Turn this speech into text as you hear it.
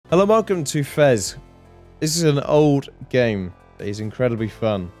Hello, welcome to Fez. This is an old game that is incredibly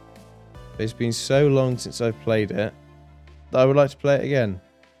fun. It's been so long since I've played it that I would like to play it again.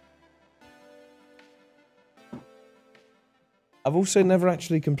 I've also never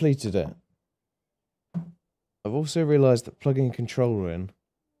actually completed it. I've also realised that plugging a controller in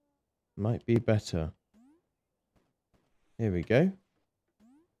might be better. Here we go.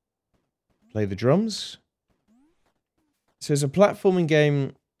 Play the drums. So it's a platforming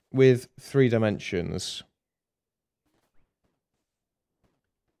game with 3 dimensions,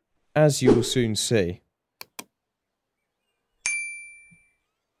 as you will soon see.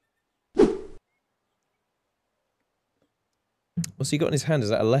 What's he got in his hand? Is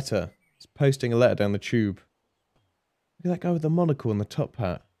that a letter? He's posting a letter down the tube. Look at that guy with the monocle and the top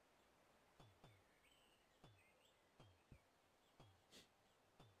hat.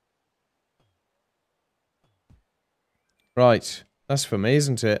 Right, that's for me,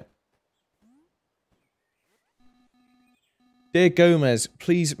 isn't it? Dear Gomez,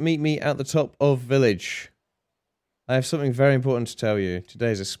 please meet me at the top of village. I have something very important to tell you.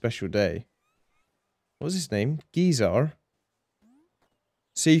 Today is a special day. What was his name? Geezar.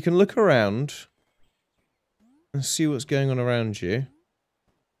 So you can look around and see what's going on around you.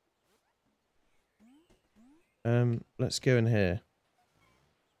 Let's go in here.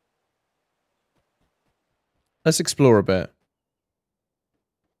 Let's explore a bit.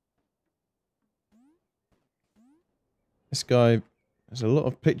 This guy has a lot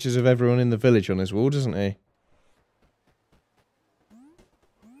of pictures of everyone in the village on his wall, doesn't he?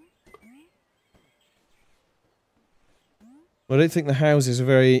 Well, I don't think the houses are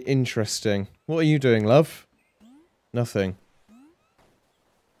very interesting. What are you doing, love? Nothing.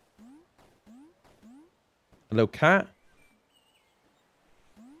 A little cat?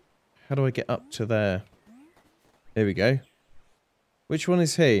 How do I get up to there? Here we go. Which one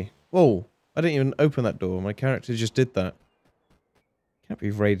is he? Whoa, I didn't even open that door. My character just did that. Can't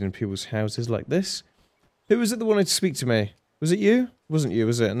be raiding people's houses like this. Who was it that wanted to speak to me? Was it you? It wasn't you,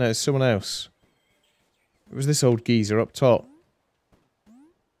 was it? No, it's someone else. It was this old geezer up top.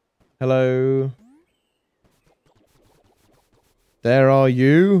 Hello. There are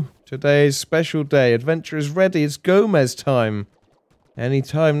you. Today's special day. Adventure is ready. It's Gomez time. Any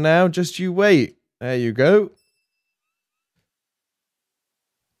time now, just you wait. There you go.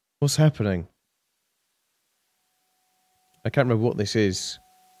 What's happening? I can't remember what this is.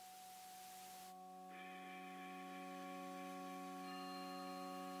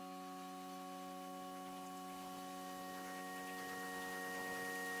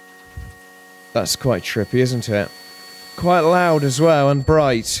 That's quite trippy, isn't it? Quite loud as well, and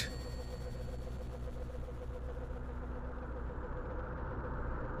bright.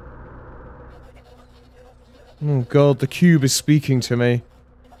 Oh god, the cube is speaking to me.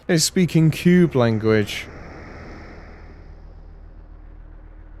 It's speaking cube language.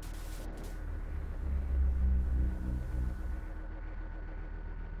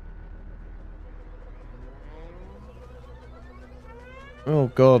 Oh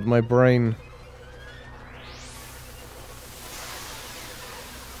god, my brain.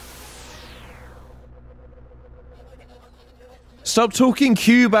 Stop talking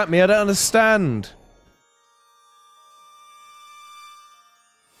cube at me, I don't understand.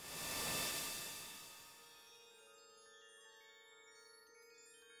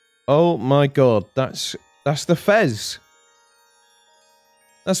 Oh my god, that's the Fez.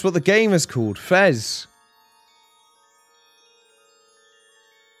 That's what the game is called, Fez.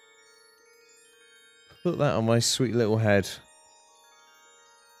 Put that on my sweet little head.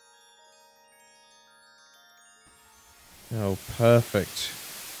 Oh, perfect.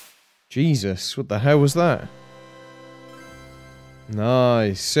 Jesus, what the hell was that?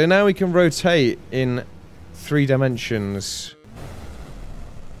 Nice. So now we can rotate in 3 dimensions.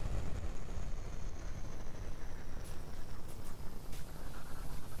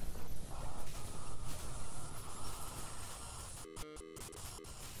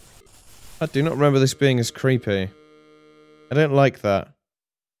 I do not remember this being as creepy. I don't like that.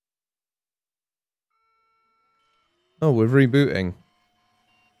 Oh, we're rebooting.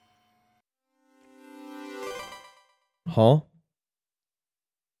 Huh?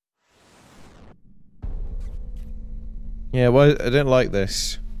 Yeah, well, I don't like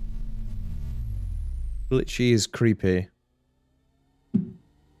this. Glitchy is creepy.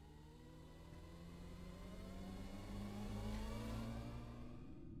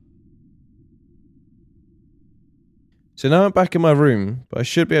 So now I'm back in my room, but I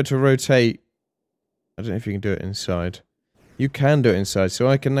should be able to rotate. I don't know if you can do it inside. You can do it inside, so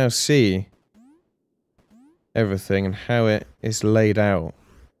I can now see everything and how it is laid out.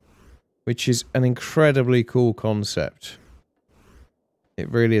 Which is an incredibly cool concept. It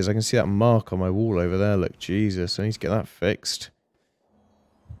really is. I can see that mark on my wall over there. Look, Jesus, I need to get that fixed.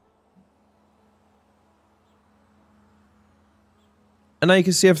 And now you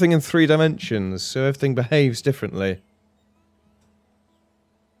can see everything in 3 dimensions, so everything behaves differently.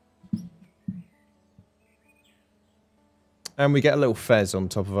 And we get a little fez on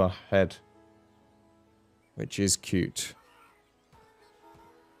top of our head. Which is cute.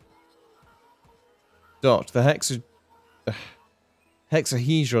 Dot, the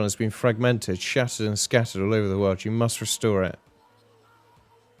hexahedron has been fragmented, shattered and scattered all over the world. You must restore it.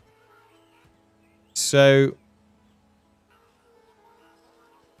 So...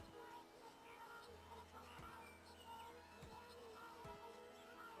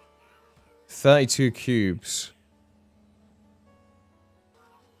 32 cubes.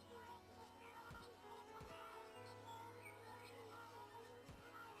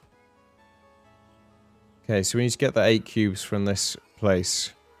 Okay, so we need to get the 8 cubes from this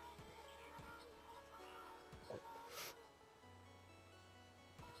place.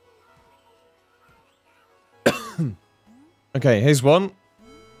 Okay, here's one.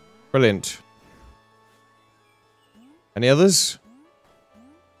 Brilliant. Any others?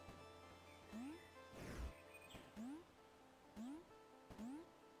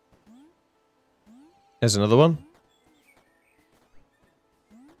 There's another one.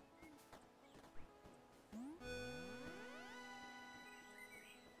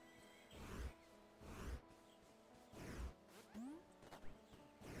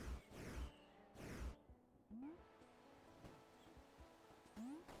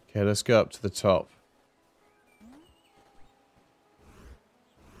 Okay, let's go up to the top.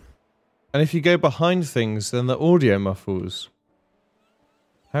 And if you go behind things, then the audio muffles.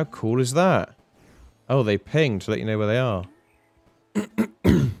 How cool is that? Oh, they ping to let you know where they are.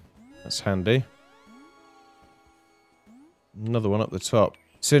 That's handy. Another one up the top.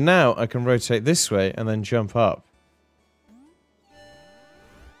 So now I can rotate this way and then jump up.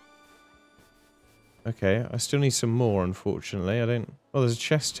 Okay, I still need some more, unfortunately. I don't... Oh, there's a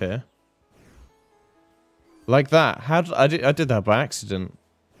chest here. Like that. How did I did that by accident.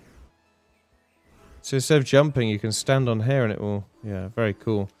 So instead of jumping, you can stand on here and it will... Yeah, very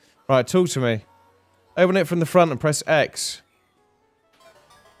cool. Right, talk to me. Open it from the front and press X.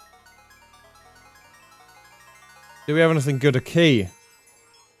 Do we have anything good? A key?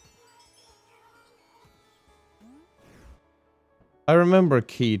 I remember a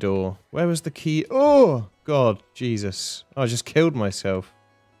key door. Where was the key? Oh, God, Jesus. Oh, I just killed myself.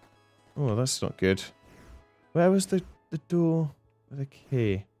 Oh, that's not good. Where was the door with the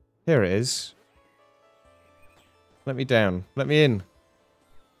key? Here it is. Let me down. Let me in.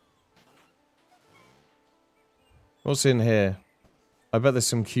 What's in here? I bet there's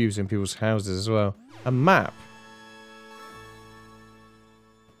some cubes in people's houses as well. A map.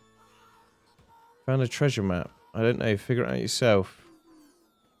 Found a treasure map. I don't know. Figure it out yourself.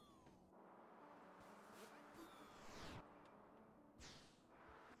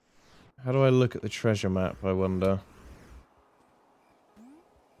 How do I look at the treasure map, I wonder?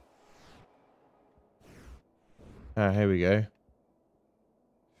 Ah, here we go.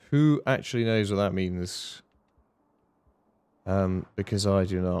 Who actually knows what that means? Because I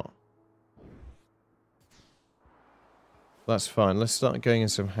do not. That's fine. Let's start going in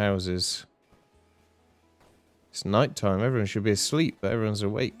some houses. It's night time. Everyone should be asleep, but everyone's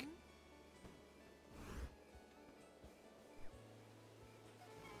awake.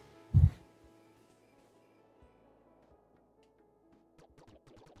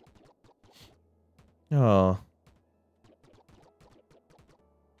 Ah.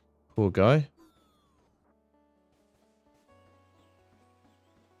 Poor guy.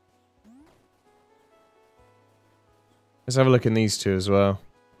 Let's have a look in these two as well.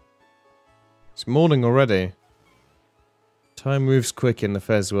 It's morning already. Time moves quick in the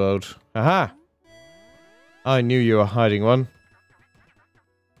Fez world. Aha! I knew you were hiding one.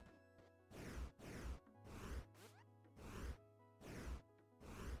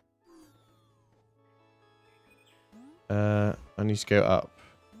 I need to go up.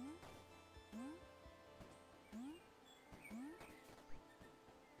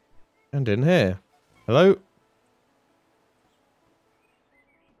 And in here. Hello?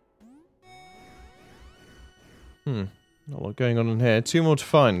 Not a lot going on in here. 2 more to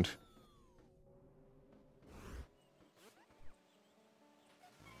find.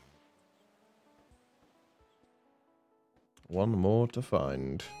 One more to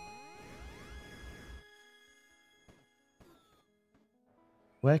find.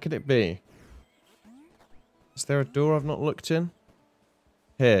 Where could it be? Is there a door I've not looked in?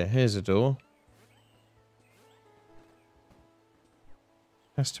 Here's a door.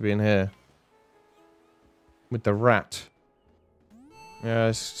 Has to be in here. With the rat.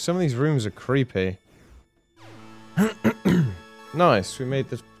 Yeah, some of these rooms are creepy. Nice, we made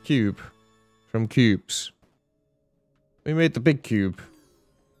the cube. From cubes. We made the big cube.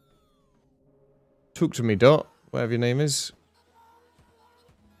 Talk to me, Dot. Whatever your name is.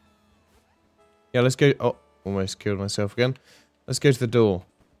 Yeah, let's go. Oh, almost killed myself again. Let's go to the door.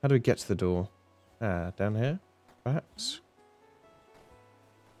 How do we get to the door? Ah, down here? Perhaps?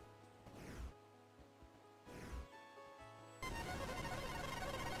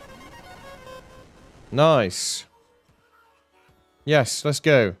 Nice. Yes, let's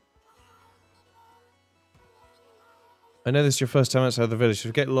go. I know this is your first time outside the village. If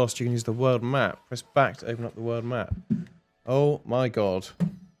you get lost, you can use the world map. Press back to open up the world map. Oh my god.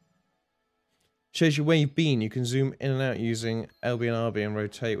 Shows you where you've been. You can zoom in and out using LB and RB and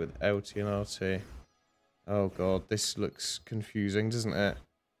rotate with LT and RT. Oh god, this looks confusing, doesn't it?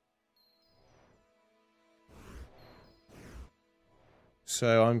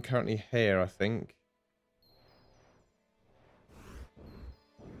 So I'm currently here, I think.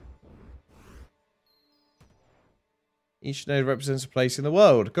 Each node represents a place in the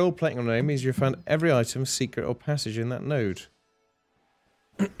world. Gold plating on a node means you've found every item, secret, or passage in that node.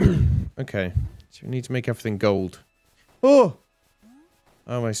 Okay. So we need to make everything gold. Oh!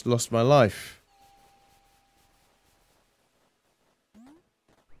 I almost lost my life.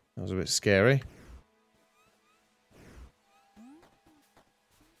 That was a bit scary.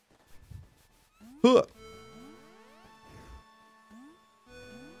 Huh!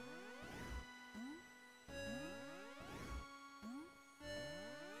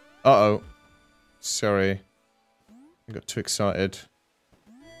 Uh-oh. Sorry. I got too excited.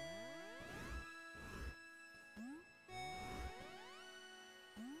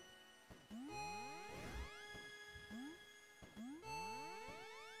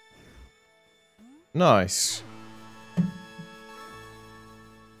 Nice.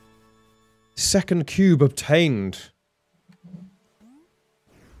 Second cube obtained.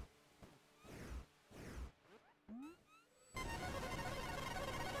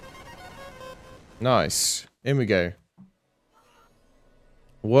 Nice. In we go.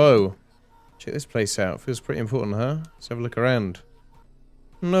 Whoa. Check this place out. Feels pretty important, huh? Let's have a look around.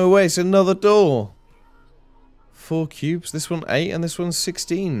 No way, it's another door. 4 cubes. This one 8 and this one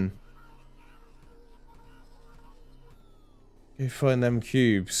 16. Go find them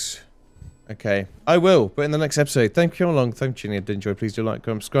cubes. Okay. I will, but in the next episode. Thank you for coming along. Thank you, if you did enjoy. Please do like,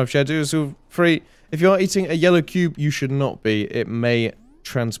 comment, subscribe, share. Do this all free. If you are eating a yellow cube, you should not be. It may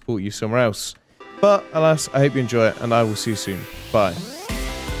transport you somewhere else. But, alas, I hope you enjoy it, and I will see you soon. Bye.